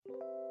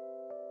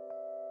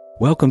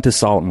Welcome to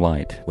Salt and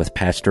Light with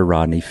Pastor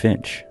Rodney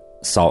Finch.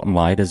 Salt and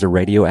Light is a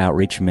radio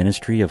outreach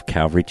ministry of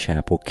Calvary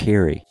Chapel,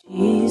 Cary.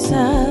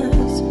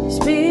 Jesus,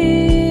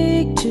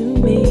 speak to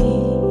me.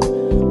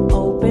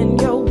 Open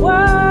your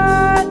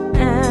word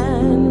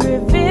and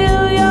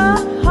reveal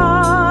your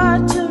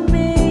heart to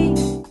me.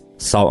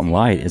 Salt and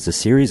Light is a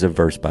series of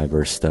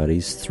verse-by-verse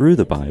studies through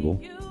the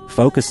Bible,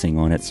 focusing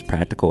on its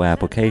practical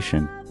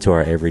application to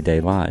our everyday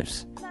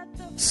lives.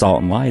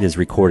 Salt and Light is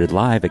recorded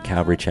live at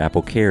Calvary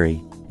Chapel, Cary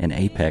in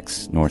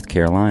Apex, North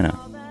Carolina.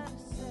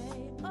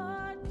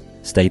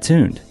 Stay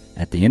tuned.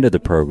 At the end of the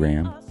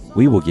program,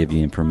 we will give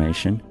you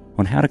information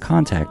on how to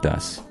contact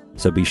us,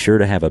 so be sure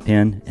to have a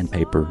pen and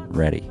paper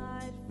ready.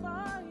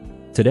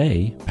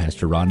 Today,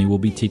 Pastor Rodney will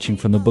be teaching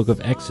from the book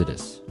of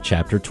Exodus,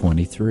 chapter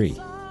 23.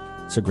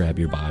 So grab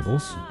your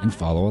Bibles and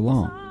follow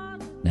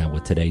along. Now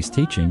with today's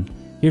teaching,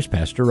 here's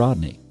Pastor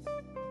Rodney.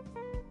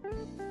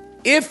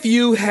 If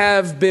you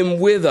have been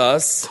with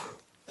us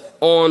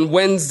on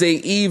Wednesday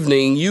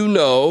evening, you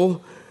know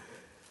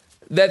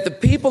that the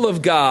people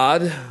of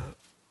God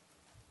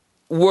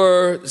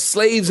were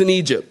slaves in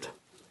Egypt.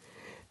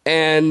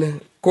 And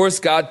of course,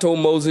 God told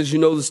Moses, you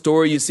know the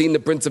story, you've seen the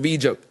Prince of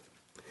Egypt.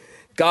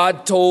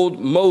 God told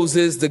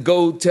Moses to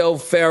go tell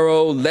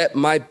Pharaoh, let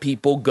my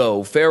people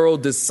go. Pharaoh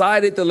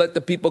decided to let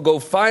the people go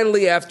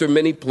finally after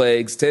many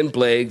plagues, 10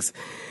 plagues.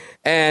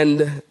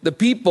 And the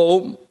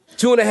people,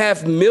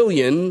 2.5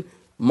 million,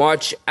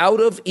 march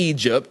out of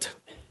Egypt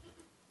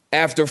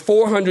after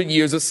 400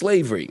 years of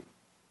slavery.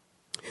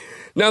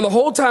 Now, the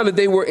whole time that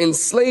they were in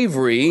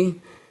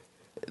slavery,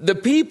 the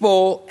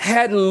people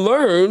hadn't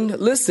learned,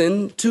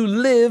 listen, to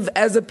live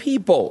as a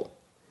people.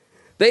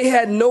 They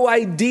had no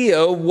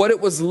idea what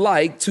it was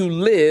like to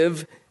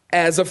live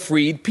as a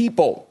freed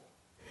people.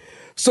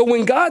 So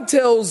when God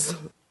tells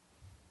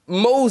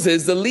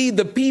Moses to lead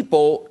the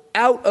people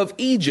out of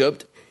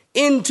Egypt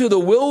into the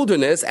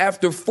wilderness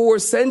after 4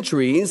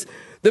 centuries,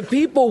 the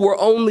people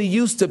were only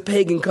used to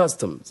pagan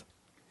customs.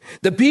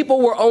 The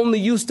people were only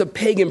used to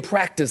pagan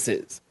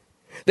practices.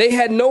 They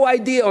had no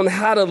idea on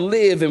how to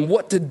live and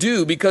what to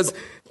do because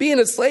being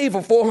a slave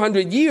for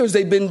 400 years,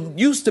 they've been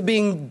used to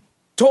being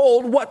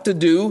told what to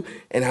do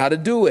and how to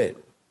do it.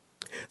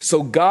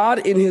 So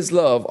God in his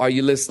love, are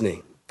you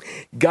listening?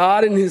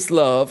 God in his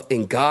love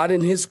and God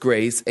in his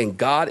grace and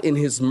God in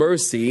his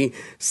mercy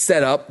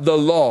set up the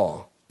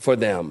law for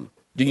them.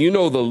 Do you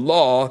know the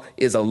law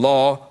is a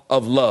law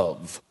of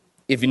love?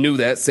 If you knew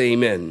that, say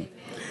amen.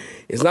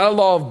 It's not a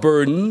law of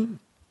burden.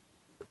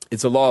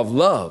 It's a law of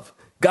love.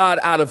 God,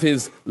 out of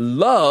his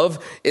love,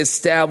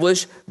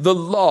 established the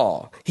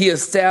law. He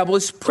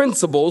established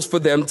principles for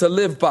them to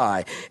live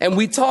by. And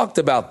we talked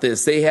about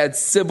this. They had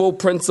civil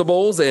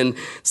principles and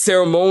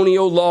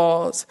ceremonial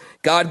laws.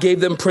 God gave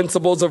them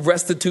principles of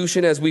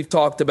restitution, as we've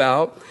talked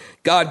about.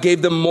 God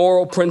gave them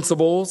moral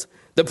principles,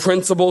 the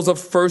principles of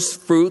first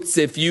fruits.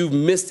 If you've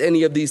missed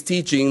any of these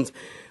teachings,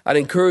 I'd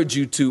encourage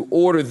you to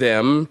order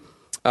them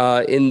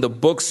in the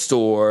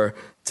bookstore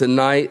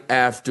tonight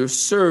after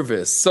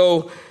service.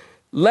 So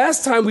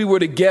last time we were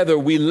together,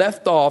 we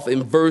left off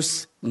in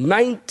verse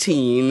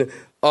 19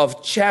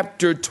 of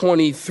chapter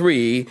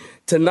 23.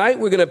 Tonight,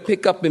 we're going to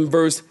pick up in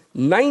verse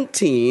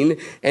 19,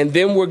 and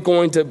then we're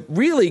going to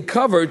really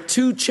cover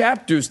 2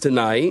 chapters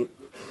tonight.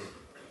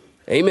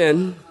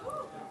 Amen.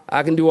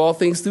 I can do all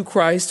things through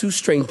Christ who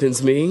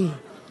strengthens me.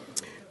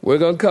 We're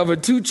going to cover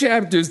 2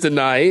 chapters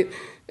tonight,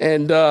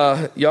 and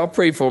y'all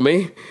pray for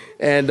me.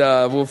 And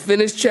we'll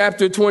finish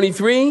chapter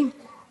 23,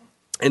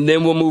 and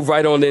then we'll move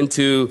right on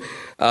into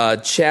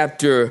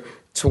chapter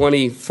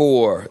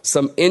 24.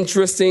 Some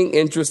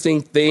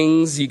interesting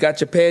things. You got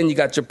your pen, you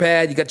got your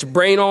pad, you got your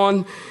brain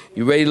on.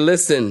 You ready to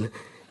listen?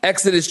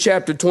 Exodus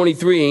chapter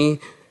 23,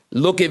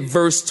 look at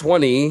verse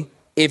 20.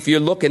 If you're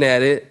looking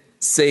at it,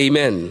 say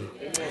amen.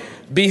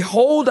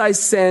 Behold, I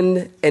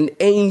send an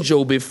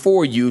angel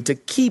before you to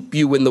keep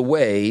you in the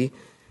way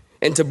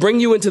and to bring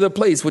you into the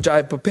place which I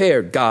have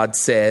prepared, God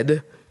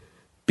said.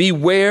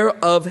 Beware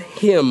of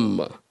him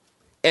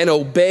and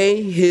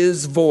obey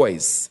his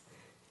voice,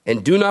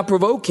 and do not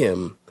provoke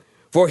him,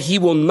 for he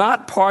will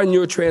not pardon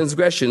your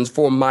transgressions,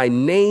 for my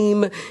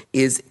name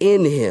is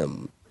in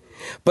him.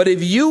 But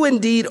if you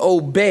indeed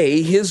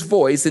obey his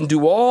voice and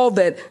do all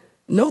that,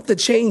 note the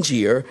change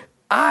here,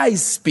 I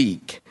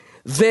speak,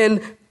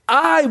 then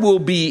I will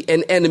be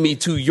an enemy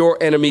to your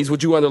enemies.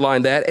 Would you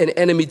underline that? An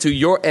enemy to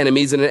your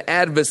enemies and an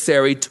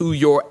adversary to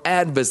your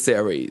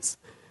adversaries.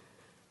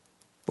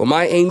 For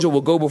my angel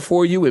will go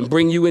before you and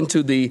bring you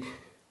into the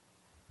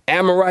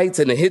Amorites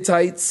and the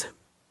Hittites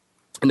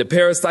and the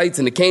Perizzites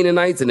and the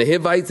Canaanites and the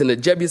Hivites and the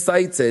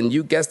Jebusites and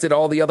you guessed it,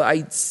 all the other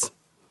ites.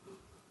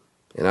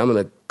 And I'm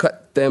going to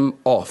cut them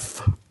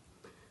off.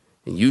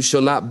 And you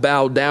shall not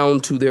bow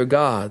down to their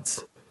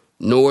gods,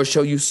 nor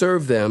shall you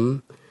serve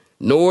them,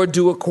 nor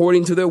do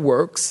according to their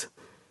works,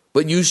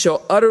 but you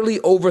shall utterly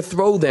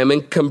overthrow them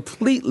and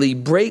completely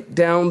break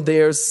down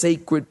their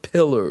sacred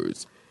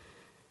pillars.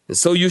 And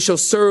so you shall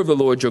serve the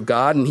Lord your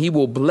God, and he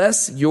will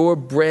bless your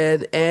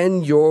bread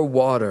and your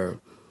water.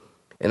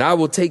 And I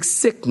will take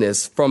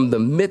sickness from the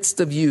midst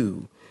of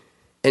you,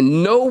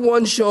 and no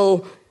one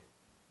shall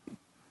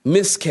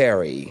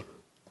miscarry,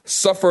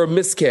 suffer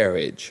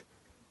miscarriage,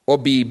 or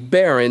be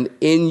barren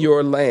in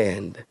your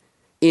land,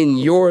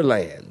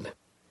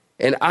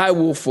 and I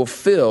will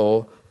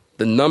fulfill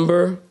the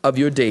number of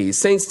your days.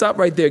 Saints, stop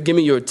right there. Give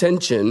me your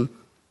attention.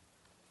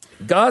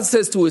 God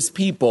says to his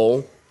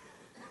people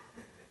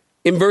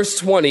in verse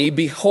 20,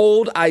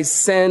 behold, I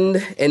send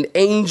an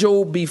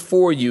angel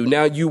before you.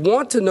 Now, you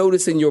want to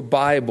notice in your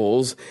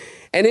Bibles,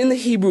 and in the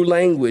Hebrew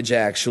language,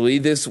 actually,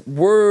 this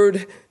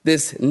word,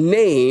 this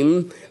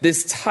name,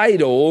 this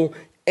title,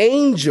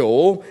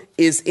 angel,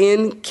 is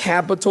in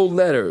capital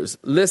letters.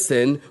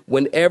 Listen,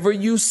 whenever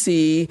you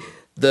see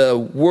the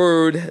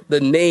word, the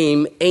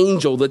name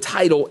angel, the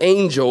title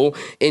angel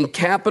in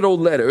capital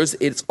letters,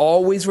 it's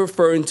always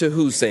referring to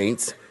who,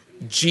 saints?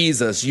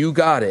 Jesus. You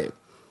got it.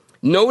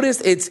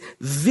 Notice it's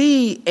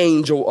the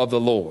angel of the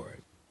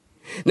Lord.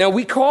 Now,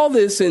 we call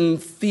this in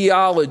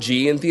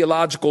theology and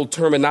theological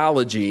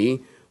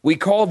terminology, we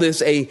call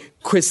this a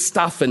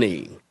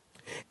Christophany.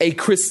 A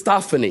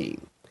Christophany.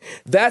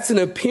 That's an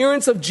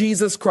appearance of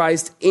Jesus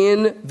Christ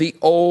in the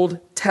Old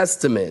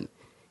Testament.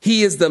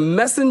 He is the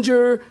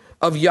messenger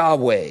of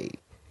Yahweh.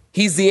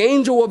 He's the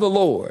angel of the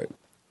Lord.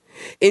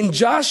 In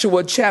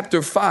Joshua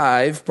chapter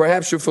 5,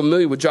 perhaps you're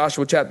familiar with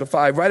Joshua chapter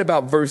 5, right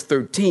about verse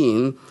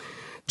 13,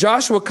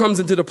 Joshua comes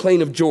into the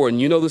plain of Jordan.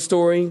 You know the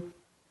story?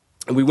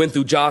 And we went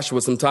through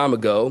Joshua some time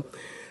ago.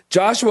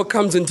 Joshua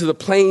comes into the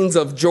plains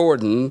of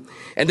Jordan,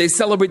 and they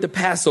celebrate the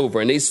Passover,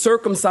 and they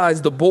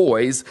circumcise the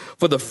boys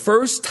for the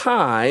first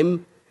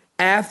time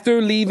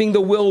after leaving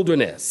the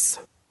wilderness.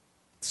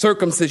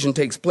 Circumcision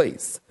takes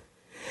place.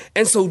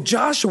 And so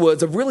Joshua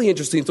is a really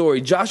interesting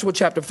story. Joshua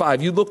chapter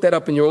 5, you look that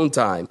up in your own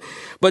time.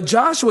 But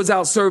Joshua's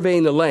out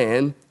surveying the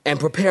land and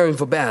preparing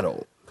for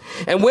battle.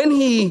 And when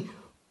he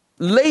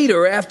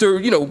later, after,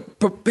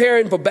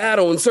 preparing for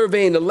battle and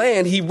surveying the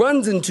land, he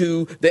runs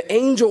into the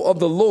angel of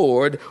the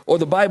Lord, or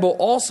the Bible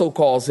also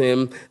calls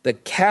him the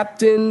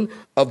captain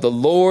of the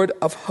Lord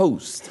of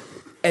hosts.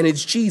 And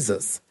it's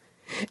Jesus.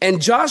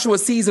 And Joshua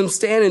sees him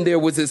standing there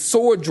with his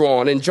sword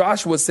drawn. And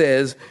Joshua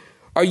says,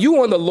 are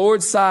you on the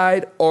Lord's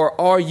side or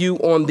are you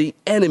on the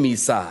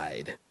enemy's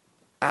side?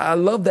 I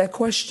love that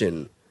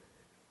question.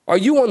 Are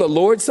you on the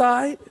Lord's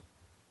side?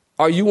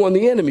 Are you on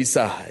the enemy's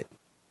side?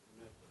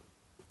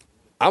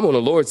 I'm on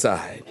the Lord's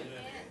side.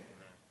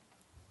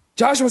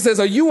 Joshua says,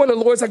 are you on the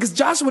Lord's side? Because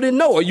Joshua didn't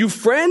know. Are you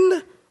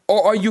friend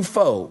or are you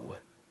foe?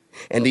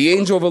 And the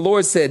angel of the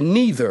Lord said,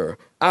 neither.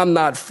 I'm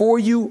not for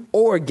you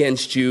or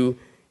against you.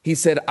 He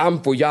said,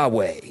 I'm for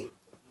Yahweh.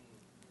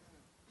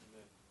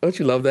 Don't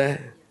you love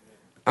that?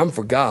 I'm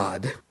for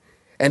God.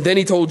 And then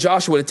he told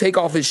Joshua to take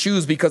off his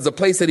shoes because the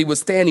place that he was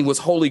standing was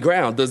holy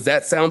ground. Does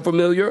that sound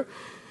familiar?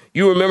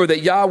 You remember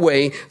that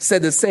Yahweh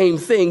said the same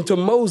thing to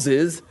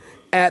Moses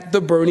at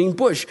the burning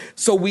bush.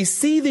 So we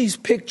see these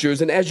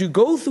pictures, and as you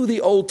go through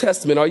the Old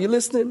Testament, are you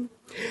listening?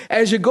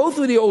 As you go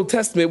through the Old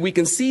Testament, we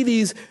can see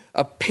these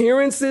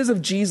appearances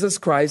of Jesus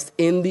Christ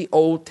in the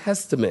Old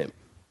Testament.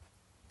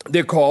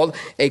 They're called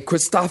a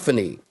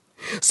Christophany.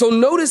 So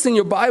notice in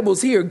your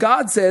Bibles here,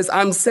 God says,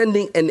 I'm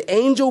sending an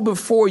angel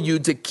before you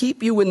to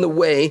keep you in the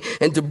way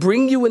and to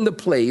bring you in the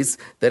place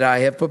that I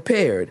have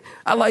prepared.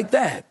 I like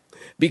that.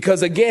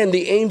 Because again,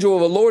 the angel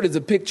of the Lord is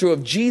a picture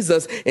of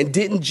Jesus. And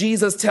didn't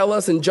Jesus tell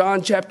us in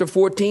John chapter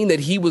 14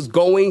 that he was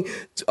going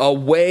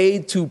away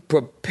to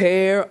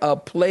prepare a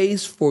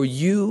place for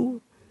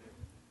you?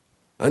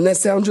 Doesn't that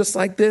sound just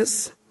like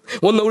this?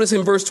 Well, notice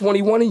in verse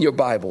 21 in your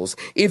Bibles,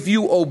 if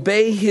you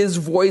obey his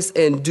voice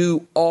and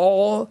do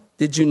all,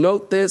 did you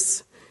note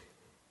this?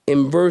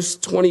 In verse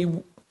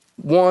 21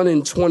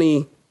 and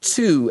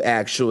 22,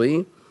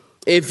 actually,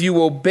 if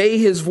you obey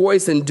his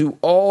voice and do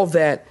all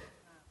that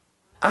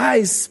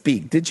I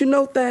speak. Did you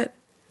note that?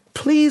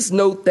 Please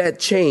note that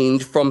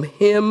change from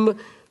him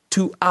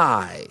to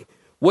I.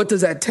 What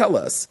does that tell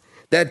us?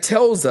 That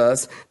tells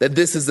us that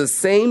this is the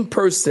same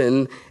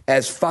person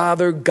as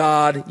Father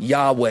God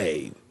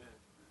Yahweh.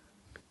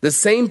 The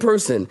same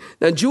person.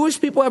 Now,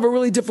 Jewish people have a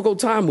really difficult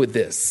time with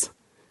this.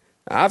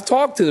 I've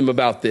talked to them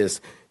about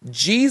this.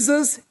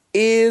 Jesus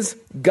is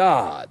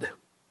God.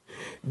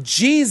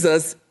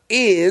 Jesus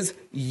is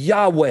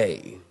Yahweh.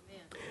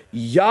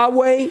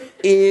 Yahweh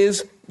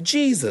is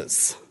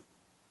Jesus.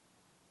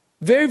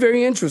 Very,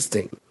 very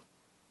interesting.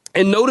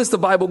 And notice the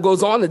Bible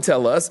goes on to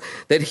tell us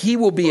that he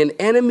will be an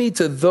enemy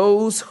to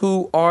those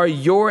who are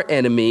your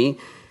enemy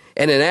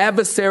and an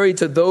adversary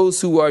to those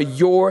who are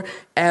your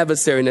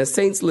adversary. Now,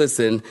 saints,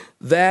 listen,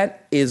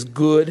 that is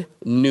good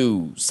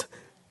news.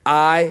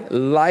 I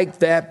like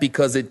that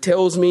because it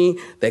tells me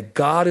that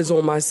God is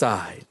on my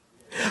side.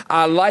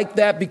 I like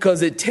that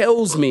because it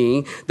tells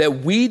me that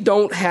we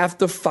don't have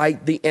to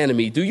fight the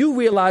enemy. Do you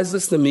realize,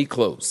 listen to me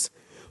close,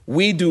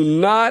 we do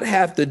not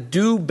have to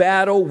do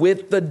battle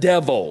with the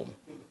devil.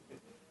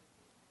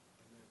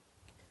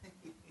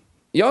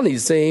 Y'all need to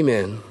say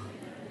amen.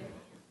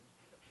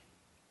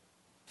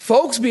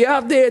 Folks be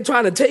out there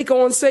trying to take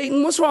on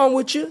Satan. What's wrong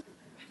with you?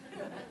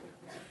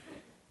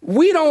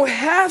 We don't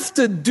have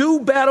to do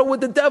battle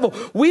with the devil.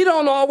 We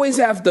don't always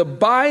have to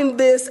bind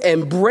this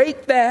and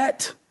break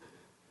that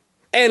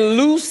and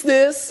loose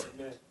this.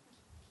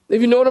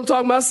 If you know what I'm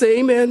talking about, say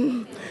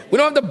amen. We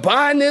don't have to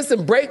bind this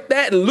and break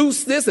that and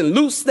loose this and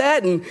loose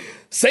that and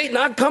Satan,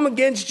 I come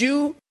against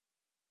you.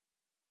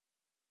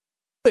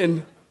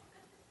 And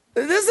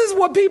this is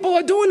what people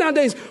are doing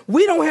nowadays.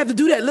 We don't have to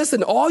do that.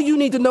 Listen, all you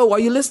need to know, are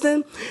you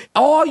listening?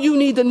 All you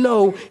need to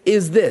know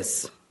is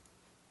this.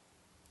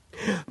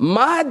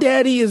 My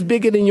daddy is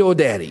bigger than your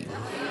daddy.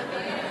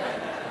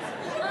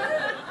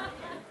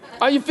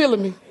 Are you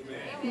feeling me?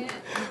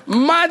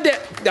 My dad,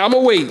 I'm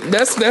gonna wait.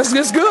 That's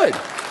just good.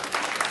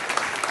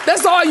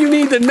 That's all you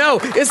need to know.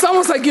 It's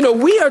almost like,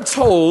 we are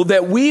told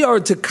that we are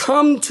to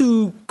come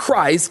to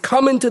Christ,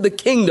 come into the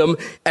kingdom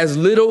as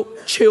little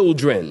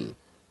children.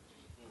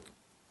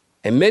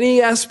 And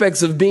many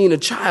aspects of being a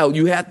child,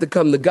 you have to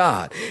come to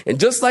God. And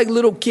just like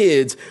little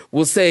kids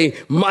will say,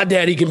 my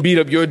daddy can beat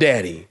up your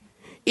daddy.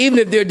 Even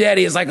if their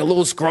daddy is like a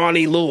little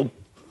scrawny, little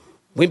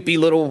wimpy,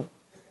 little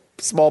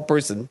small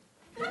person.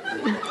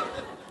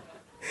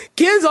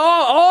 Kids,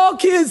 all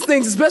kids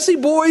think, especially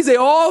boys, they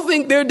all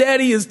think their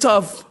daddy is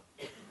tough.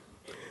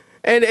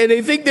 And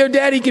they think their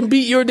daddy can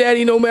beat your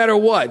daddy no matter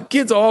what.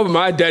 Kids,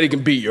 my daddy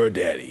can beat your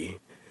daddy.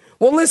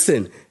 Well,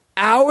 listen,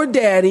 our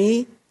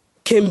daddy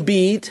can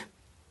beat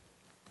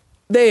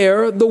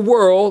the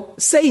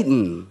world,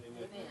 Satan.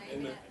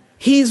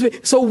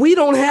 So we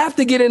don't have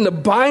to get into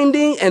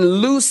binding and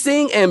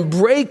loosing and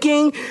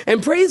breaking.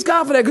 And praise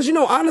God for that. Because,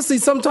 honestly,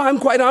 sometimes,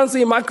 quite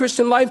honestly, in my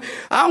Christian life,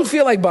 I don't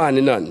feel like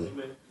binding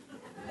nothing.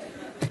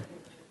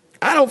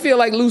 I don't feel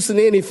like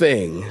loosening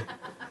anything.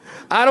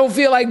 I don't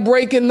feel like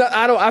breaking.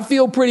 I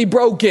feel pretty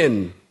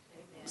broken.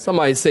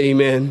 Somebody say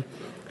amen.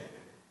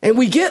 And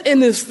we get in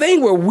this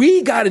thing where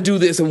we got to do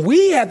this and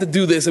we have to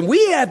do this and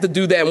we have to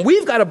do that and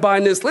we've got to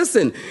bind this.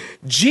 Listen,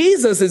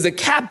 Jesus is the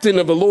captain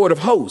of the Lord of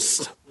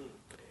hosts.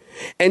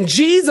 And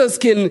Jesus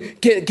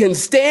can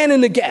stand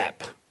in the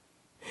gap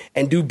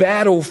and do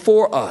battle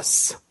for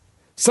us.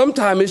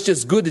 Sometimes it's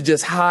just good to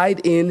just hide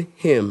in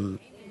him.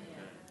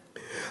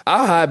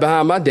 I'll hide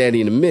behind my daddy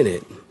in a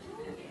minute.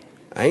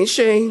 I ain't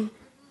ashamed.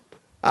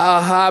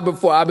 I'll hide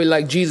before I'll be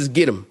like, Jesus,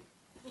 get him.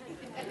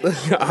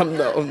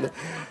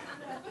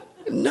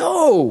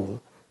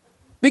 No.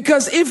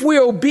 Because if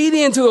we're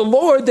obedient to the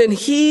Lord, then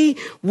he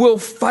will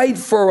fight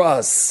for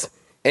us.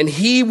 And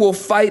he will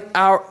fight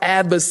our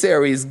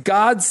adversaries.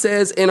 God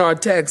says in our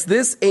text,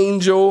 this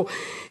angel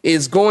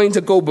is going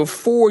to go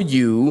before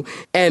you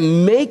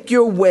and make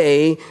your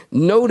way,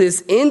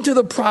 notice, into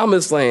the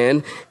promised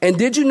land. And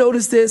did you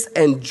notice this?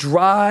 And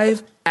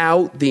drive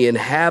out the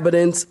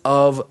inhabitants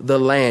of the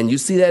land. You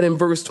see that in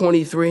verse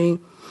 23?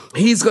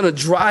 He's going to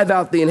drive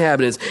out the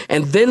inhabitants.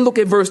 And then look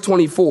at verse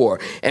 24.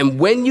 And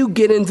when you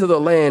get into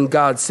the land,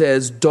 God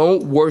says,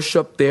 don't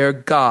worship their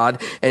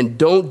God and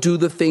don't do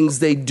the things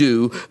they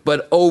do,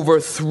 but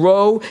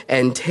overthrow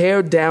and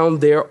tear down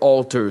their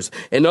altars.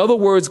 In other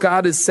words,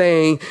 God is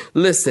saying,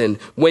 listen,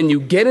 when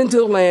you get into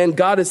the land,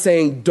 God is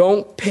saying,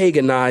 don't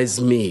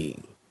paganize me.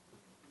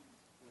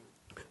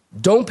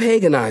 Don't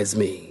paganize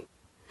me.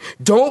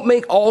 Don't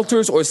make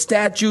altars or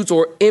statues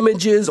or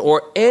images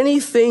or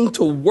anything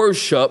to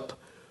worship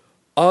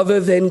other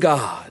than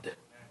God.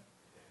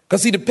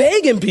 Because see, the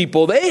pagan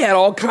people, they had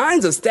all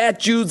kinds of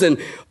statues and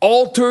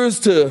altars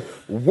to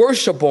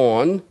worship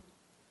on.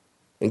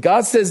 And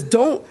God says,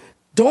 don't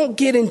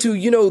get into,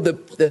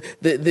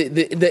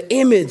 the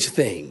image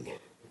thing.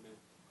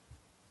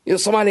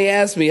 Somebody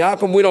asked me, how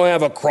come we don't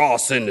have a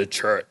cross in the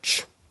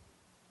church?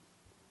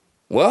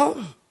 Well,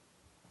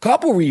 a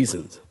couple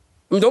reasons.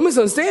 Don't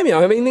misunderstand me. I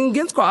don't have anything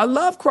against crosses. I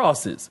love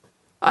crosses.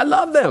 I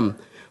love them.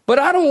 But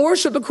I don't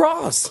worship the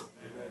cross.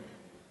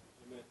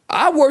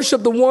 I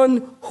worship the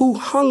one who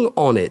hung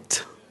on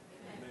it.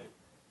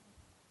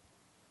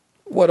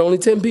 What, only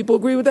 10 people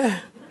agree with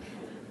that?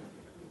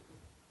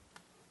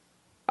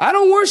 I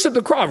don't worship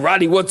the cross.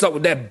 Rodney, what's up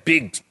with that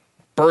big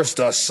burst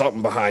of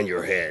something behind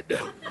your head?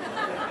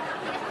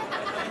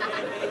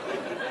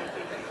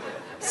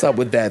 What's up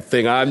with that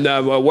thing? I'm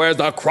not, where's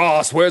the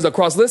cross? Where's the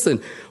cross?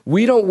 Listen,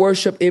 we don't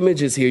worship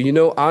images here.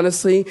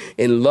 Honestly,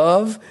 in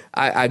love,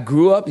 I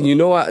grew up,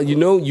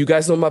 you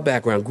guys know my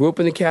background. Grew up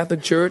in the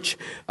Catholic Church,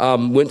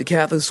 went to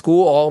Catholic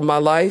school all my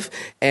life,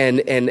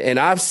 and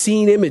I've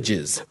seen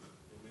images,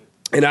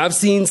 and I've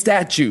seen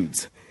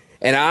statues,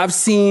 and I've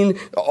seen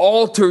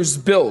altars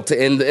built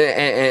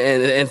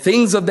and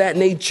things of that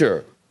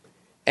nature.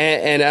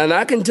 And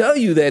I can tell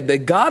you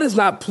that God is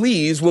not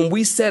pleased when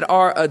we set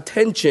our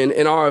attention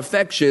and our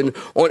affection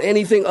on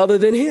anything other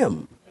than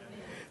him.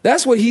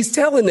 That's what he's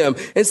telling them.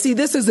 And see,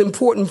 this is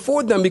important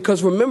for them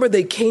because remember,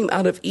 they came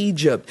out of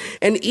Egypt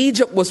and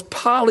Egypt was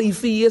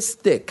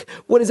polytheistic.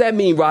 What does that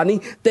mean,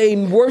 Rodney? They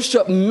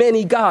worship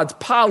many gods,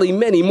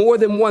 many, more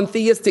than one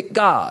theistic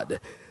God.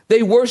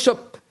 They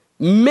worship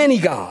many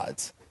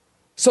gods.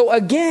 So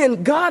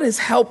again, God is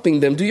helping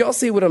them. Do y'all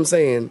see what I'm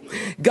saying?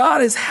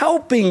 God is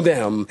helping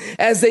them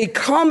as they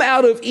come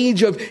out of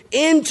Egypt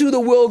into the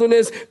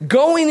wilderness,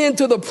 going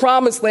into the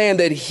promised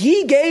land that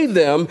he gave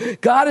them.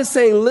 God is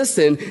saying,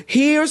 listen,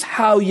 here's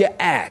how you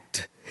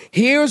act.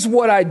 Here's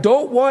what I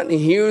don't want, and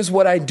here's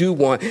what I do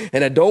want.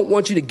 And I don't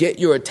want you to get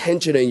your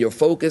attention and your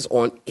focus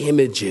on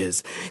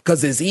images,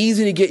 because it's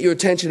easy to get your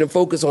attention and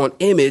focus on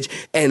image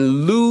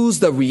and lose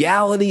the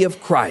reality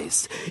of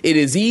Christ. It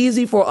is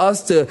easy for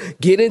us to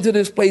get into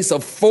this place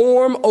of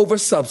form over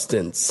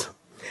substance.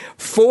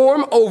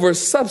 Form over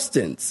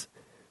substance.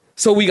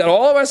 So we got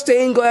all of our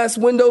stained glass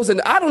windows,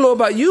 and I don't know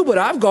about you, but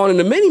I've gone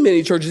into many,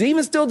 many churches,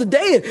 even still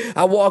today, and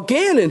I walk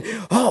in and,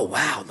 oh,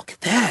 wow, look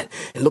at that,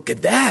 and look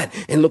at that,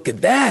 and look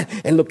at that,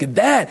 and look at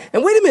that.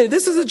 And wait a minute,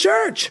 this is a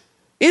church.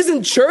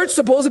 Isn't church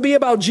supposed to be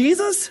about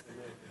Jesus?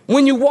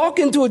 When you walk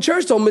into a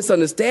church, don't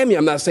misunderstand me.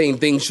 I'm not saying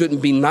things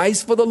shouldn't be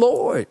nice for the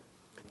Lord.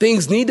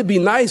 Things need to be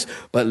nice,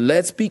 but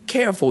let's be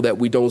careful that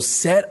we don't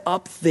set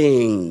up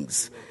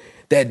things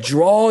that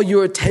draw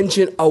your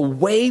attention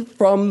away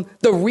from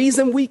the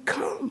reason we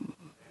come.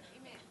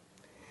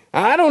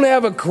 I don't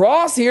have a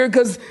cross here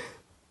because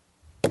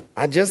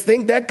I just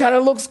think that kind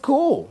of looks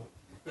cool.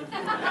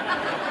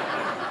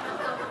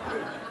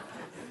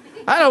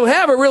 I don't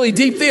have a really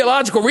deep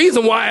theological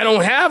reason why I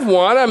don't have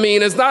one. I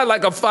mean, it's not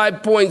like a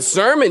 5-point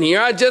sermon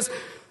here.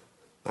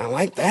 I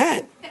like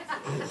that.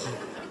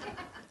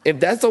 If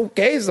that's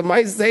okay,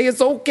 somebody say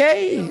it's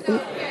okay.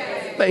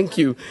 Thank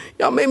you.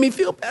 Y'all made me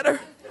feel better.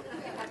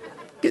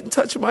 Get in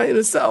touch with my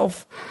inner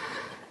self.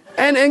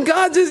 And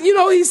God just,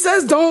 he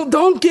says,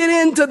 don't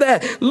get into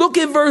that. Look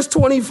at verse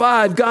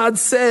 25. God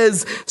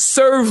says,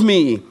 serve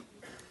me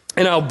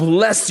and I'll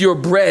bless your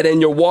bread and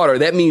your water.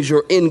 That means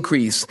your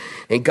increase.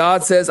 And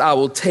God says, I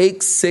will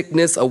take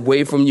sickness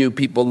away from you.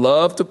 People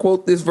love to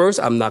quote this verse.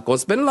 I'm not going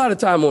to spend a lot of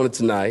time on it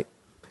tonight.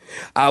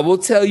 I will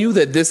tell you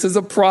that this is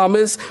a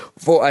promise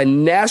for a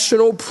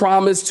national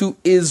promise to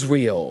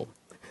Israel,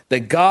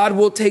 that God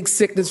will take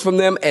sickness from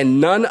them and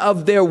none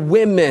of their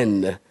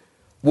women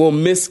will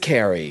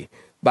miscarry.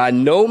 By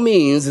no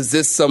means is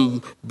this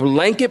some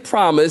blanket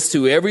promise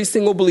to every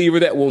single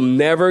believer that will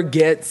never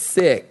get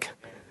sick.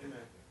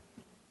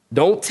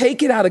 Don't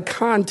take it out of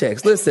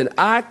context. Listen,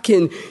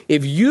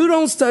 if you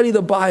don't study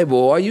the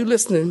Bible, are you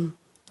listening?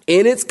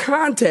 In its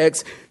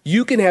context,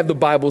 you can have the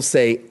Bible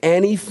say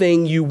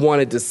anything you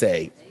want it to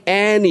say.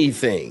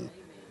 Anything.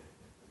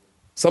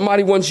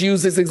 Somebody once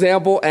used this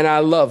example, and I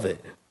love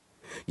it.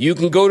 You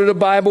can go to the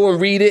Bible and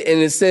read it, and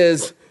it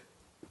says,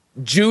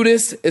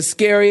 Judas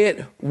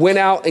Iscariot went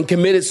out and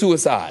committed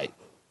suicide.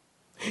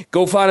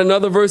 Go find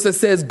another verse that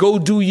says, go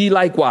do ye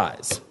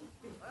likewise.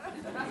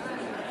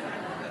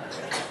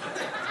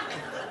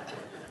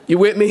 You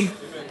with me?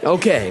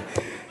 Okay.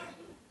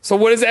 So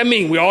what does that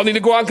mean? We all need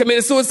to go out and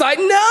commit suicide?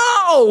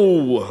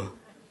 No!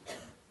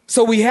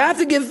 So we have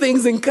to get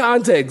things in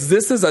context.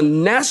 This is a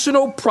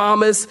national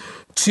promise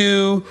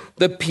to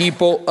the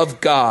people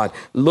of God.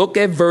 Look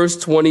at verse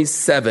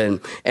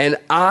 27. And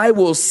I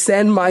will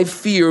send my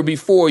fear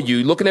before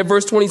you. Looking at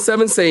verse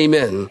 27, say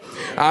amen.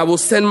 I will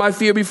send my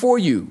fear before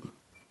you.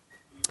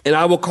 And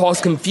I will cause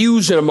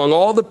confusion among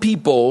all the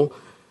people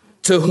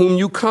to whom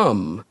you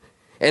come.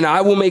 And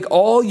I will make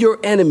all your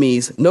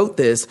enemies, note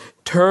this,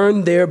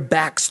 turn their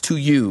backs to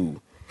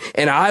you.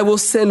 And I will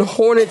send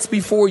hornets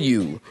before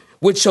you,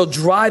 which shall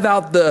drive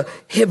out the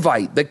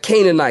Hivite, the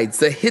Canaanites,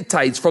 the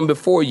Hittites from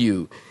before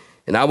you.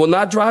 And I will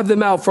not drive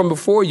them out from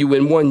before you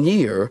in 1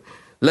 year,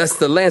 lest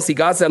the land, see,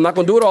 God said, I'm not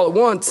going to do it all at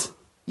once.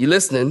 You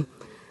listening?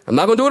 I'm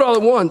not going to do it all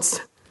at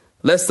once,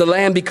 lest the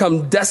land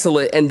become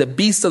desolate and the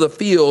beasts of the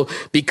field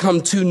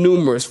become too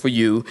numerous for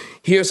you.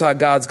 Here's how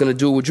God's going to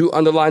do it. Would you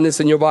underline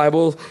this in your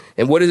Bible?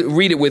 And what is it?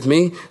 Read it with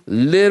me.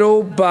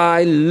 Little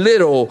by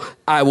little,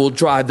 I will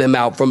drive them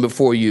out from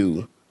before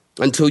you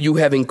until you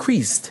have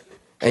increased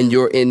and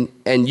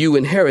you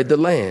inherit the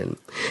land.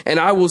 And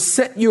I will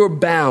set your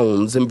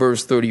bounds, in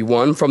verse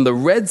 31, from the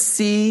Red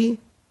Sea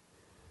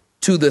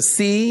to the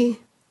sea,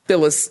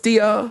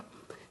 Philistia,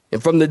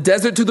 and from the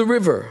desert to the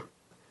river.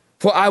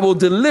 For I will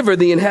deliver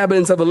the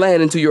inhabitants of the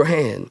land into your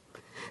hand,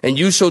 and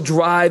you shall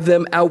drive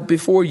them out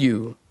before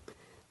you.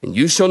 And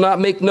you shall not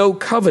make no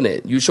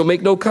covenant. You shall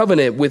make no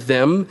covenant with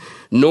them,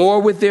 nor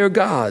with their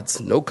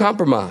gods, no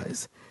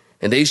compromise.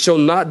 And they shall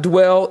not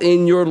dwell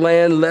in your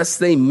land, lest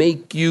they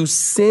make you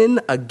sin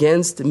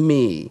against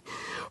me.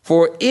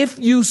 For if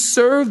you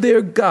serve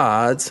their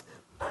gods,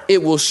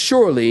 it will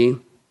surely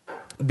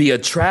be a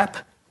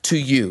trap to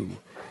you.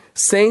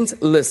 Saints,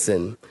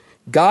 listen.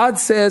 God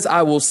says,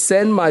 I will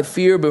send my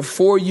fear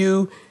before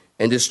you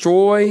and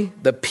destroy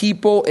the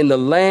people in the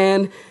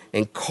land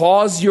and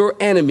cause your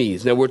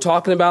enemies. Now we're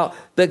talking about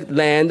the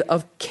land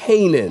of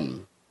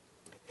Canaan.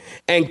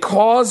 And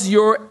cause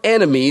your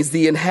enemies,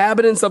 the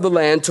inhabitants of the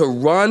land, to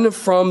run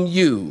from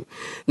you.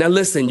 Now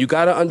listen, you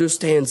got to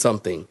understand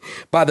something.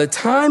 By the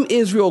time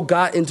Israel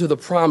got into the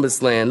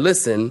promised land,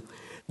 listen,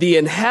 the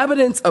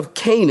inhabitants of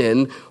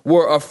Canaan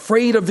were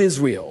afraid of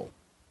Israel.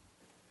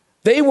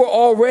 They were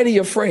already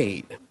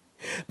afraid.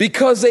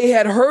 because they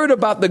had heard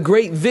about the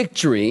great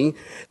victory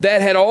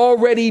that had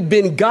already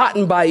been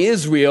gotten by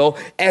Israel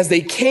as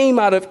they came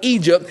out of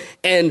Egypt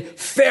and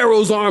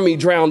Pharaoh's army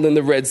drowned in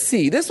the Red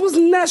Sea. This was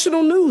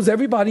national news.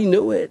 Everybody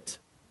knew it.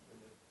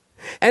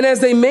 And as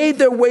they made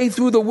their way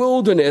through the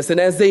wilderness and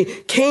as they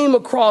came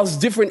across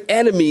different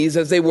enemies,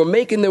 as they were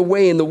making their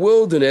way in the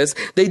wilderness,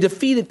 they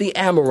defeated the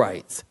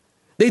Amorites.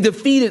 They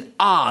defeated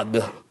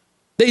Og.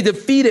 They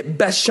defeated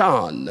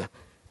Bashan.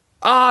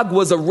 Og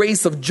was a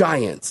race of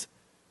giants.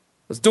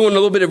 I was doing a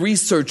little bit of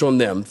research on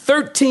them.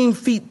 13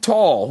 feet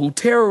tall, who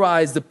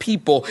terrorized the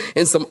people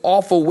in some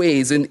awful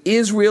ways, and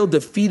Israel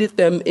defeated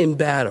them in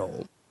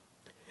battle.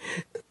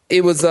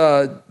 It was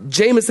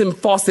Jamison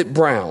Fawcett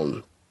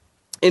Brown.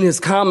 In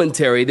his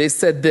commentary, they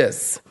said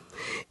this: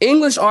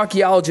 English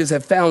archaeologists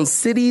have found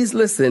cities,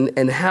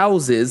 and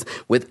houses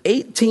with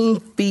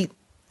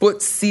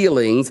 18-foot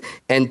ceilings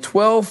and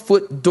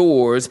 12-foot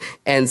doors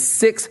and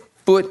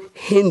 6-foot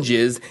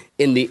hinges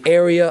in the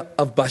area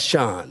of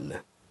Bashan.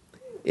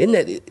 Isn't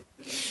that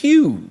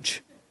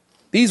huge?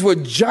 These were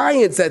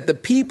giants that the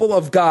people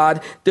of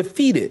God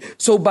defeated.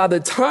 So by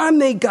the time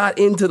they got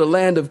into the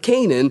land of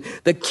Canaan,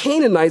 the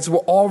Canaanites were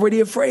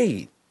already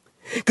afraid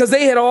because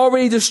they had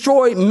already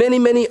destroyed many,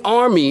 many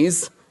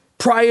armies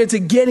prior to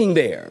getting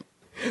there.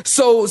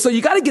 So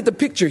you got to get the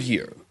picture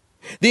here.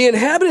 The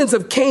inhabitants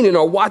of Canaan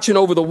are watching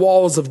over the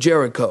walls of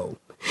Jericho.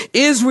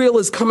 Israel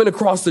is coming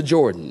across the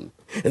Jordan,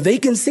 and they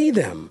can see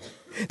them.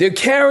 They're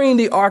carrying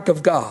the ark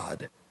of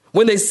God.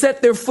 When they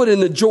set their foot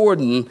in the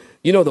Jordan,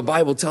 the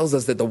Bible tells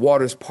us that the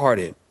waters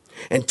parted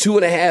and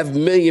 2.5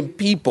 million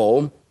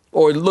people,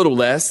 or a little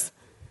less,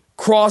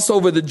 cross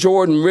over the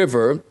Jordan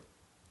River,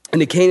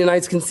 and the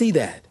Canaanites can see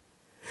that.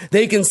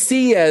 They can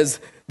see as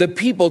the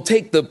people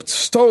take the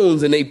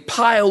stones and they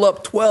pile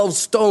up 12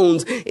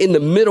 stones in the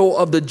middle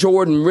of the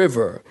Jordan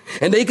River.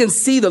 And they can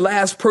see the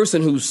last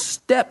person who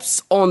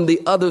steps on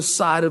the other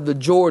side of the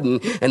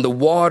Jordan, and the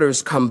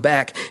waters come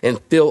back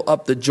and fill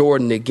up the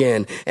Jordan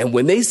again. And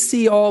when they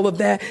see all of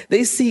that,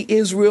 they see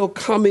Israel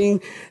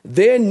coming,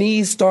 their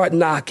knees start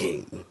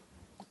knocking.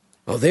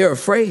 Oh, they're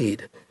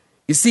afraid.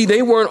 You see,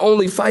 they weren't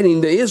only fighting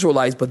the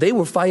Israelites, but they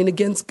were fighting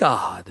against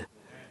God.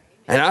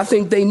 And I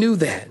think they knew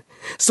that.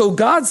 So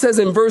God says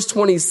in verse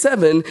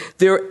 27,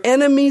 their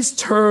enemies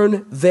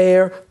turn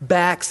their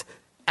backs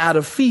out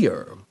of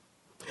fear.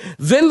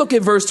 Then look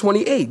at verse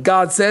 28.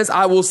 God says,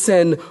 I will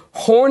send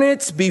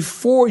hornets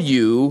before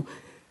you,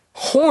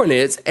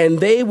 hornets, and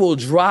they will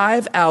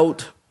drive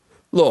out.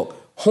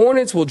 Look,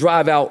 hornets will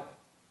drive out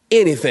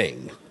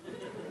anything.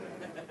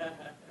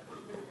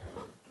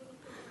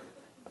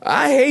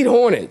 I hate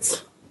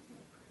hornets.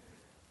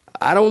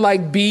 I don't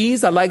like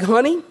bees. I like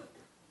honey,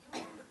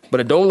 but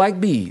I don't like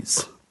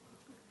bees.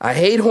 I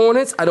hate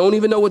hornets. I don't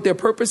even know what their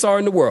purpose are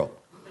in the world.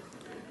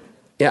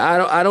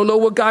 Yeah, I don't know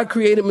what God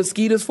created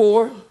mosquitoes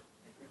for.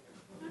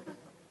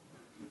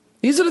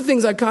 These are the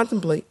things I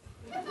contemplate.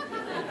 I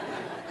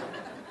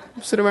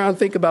sit around and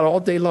think about all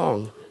day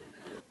long.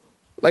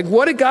 Like,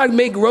 what did God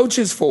make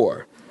roaches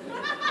for?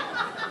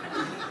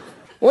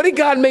 What did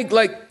God make,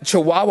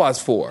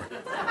 chihuahuas for?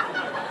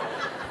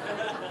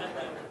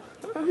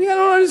 I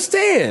don't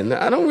understand.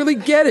 I don't really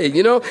get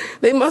it.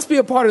 They must be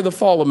a part of the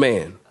fall of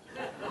man.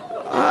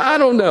 I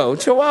don't know.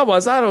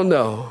 Chihuahuas, I don't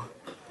know.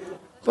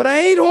 But I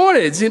hate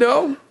hornets,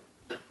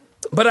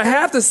 But I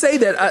have to say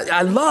that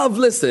I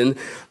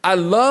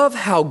love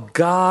how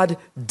God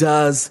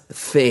does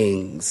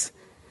things.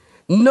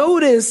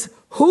 Notice,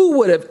 who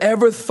would have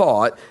ever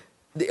thought,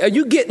 are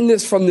you getting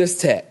this from this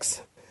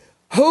text?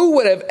 Who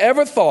would have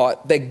ever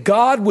thought that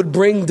God would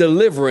bring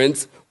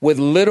deliverance with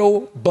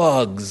little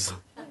bugs?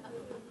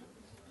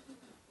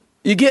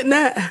 You getting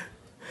that?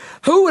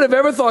 Who would have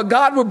ever thought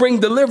God would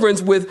bring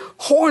deliverance with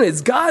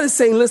hornets? God is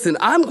saying, listen,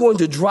 I'm going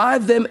to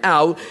drive them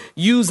out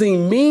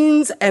using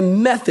means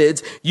and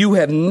methods you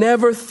have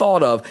never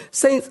thought of.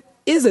 Saints,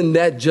 isn't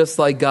that just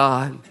like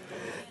God?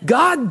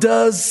 God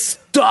does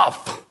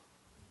stuff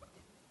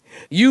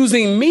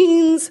using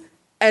means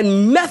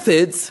and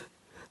methods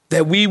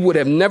that we would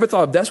have never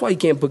thought of. That's why you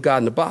can't put God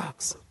in the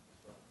box.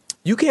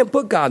 You can't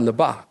put God in the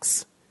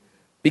box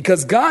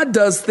because God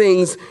does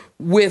things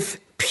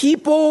with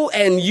people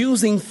and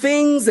using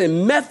things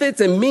and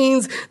methods and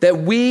means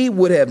that we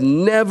would have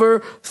never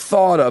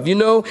thought of.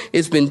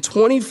 It's been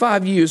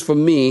 25 years for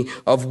me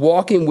of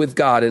walking with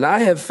God, and I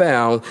have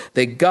found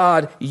that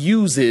God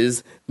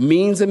uses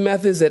means and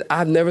methods that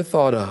I've never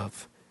thought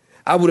of.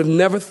 I would have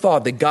never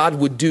thought that God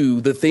would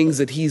do the things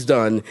that he's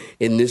done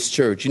in this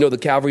church. The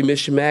Calvary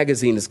Mission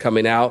Magazine is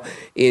coming out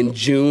in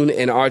June,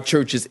 and our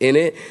church is in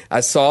it.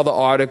 I saw the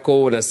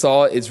article, and I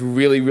saw it's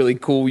really, really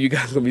cool. You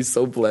guys are going to be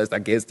so blessed. I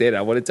can't stand it.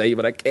 I want to tell you,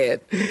 but I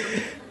can't.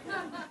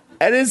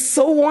 And it's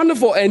so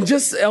wonderful. And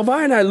just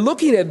Elvira and I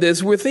looking at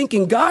this, we're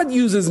thinking God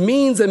uses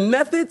means and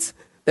methods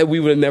that we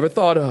would have never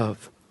thought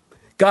of.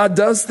 God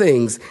does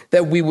things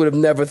that we would have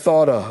never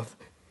thought of.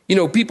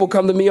 People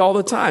come to me all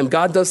the time.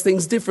 God does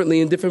things differently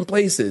in different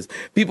places.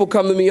 People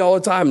come to me all the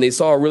time and they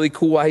saw a really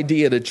cool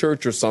idea at a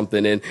church or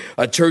something, and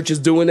a church is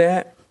doing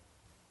that.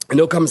 And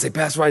they'll come and say,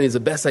 Pastor Rodney, it's the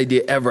best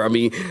idea ever. I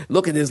mean,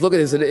 look at this.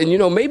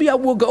 And maybe I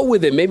will go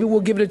with it. Maybe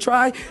we'll give it a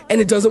try.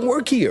 And it doesn't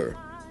work here.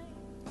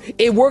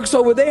 It works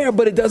over there,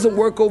 but it doesn't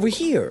work over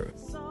here.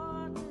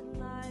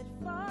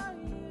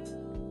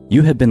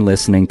 You have been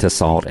listening to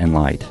Salt and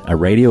Light, a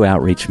radio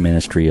outreach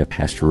ministry of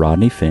Pastor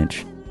Rodney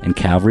Finch and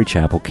Calvary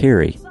Chapel,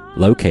 Cary,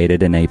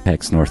 located in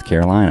Apex, North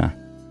Carolina.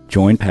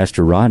 Join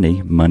Pastor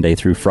Rodney Monday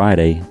through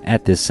Friday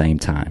at this same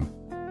time.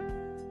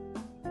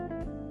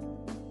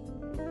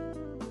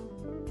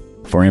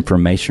 For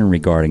information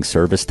regarding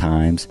service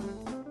times,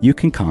 you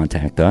can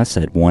contact us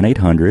at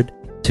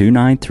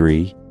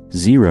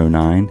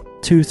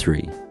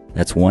 1-800-293-0923.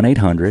 That's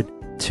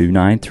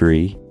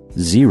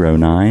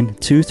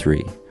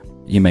 1-800-293-0923.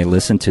 You may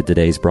listen to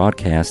today's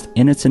broadcast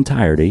in its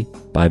entirety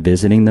by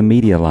visiting the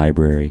media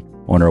library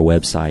on our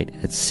website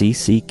at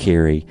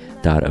cccary.org.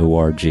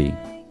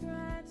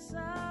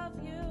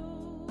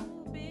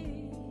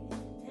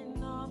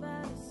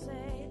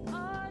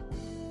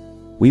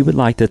 We would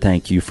like to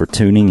thank you for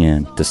tuning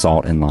in to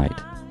Salt and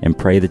Light and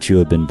pray that you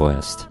have been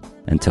blessed.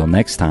 Until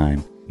next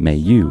time, may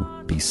you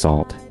be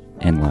salt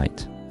and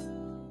light.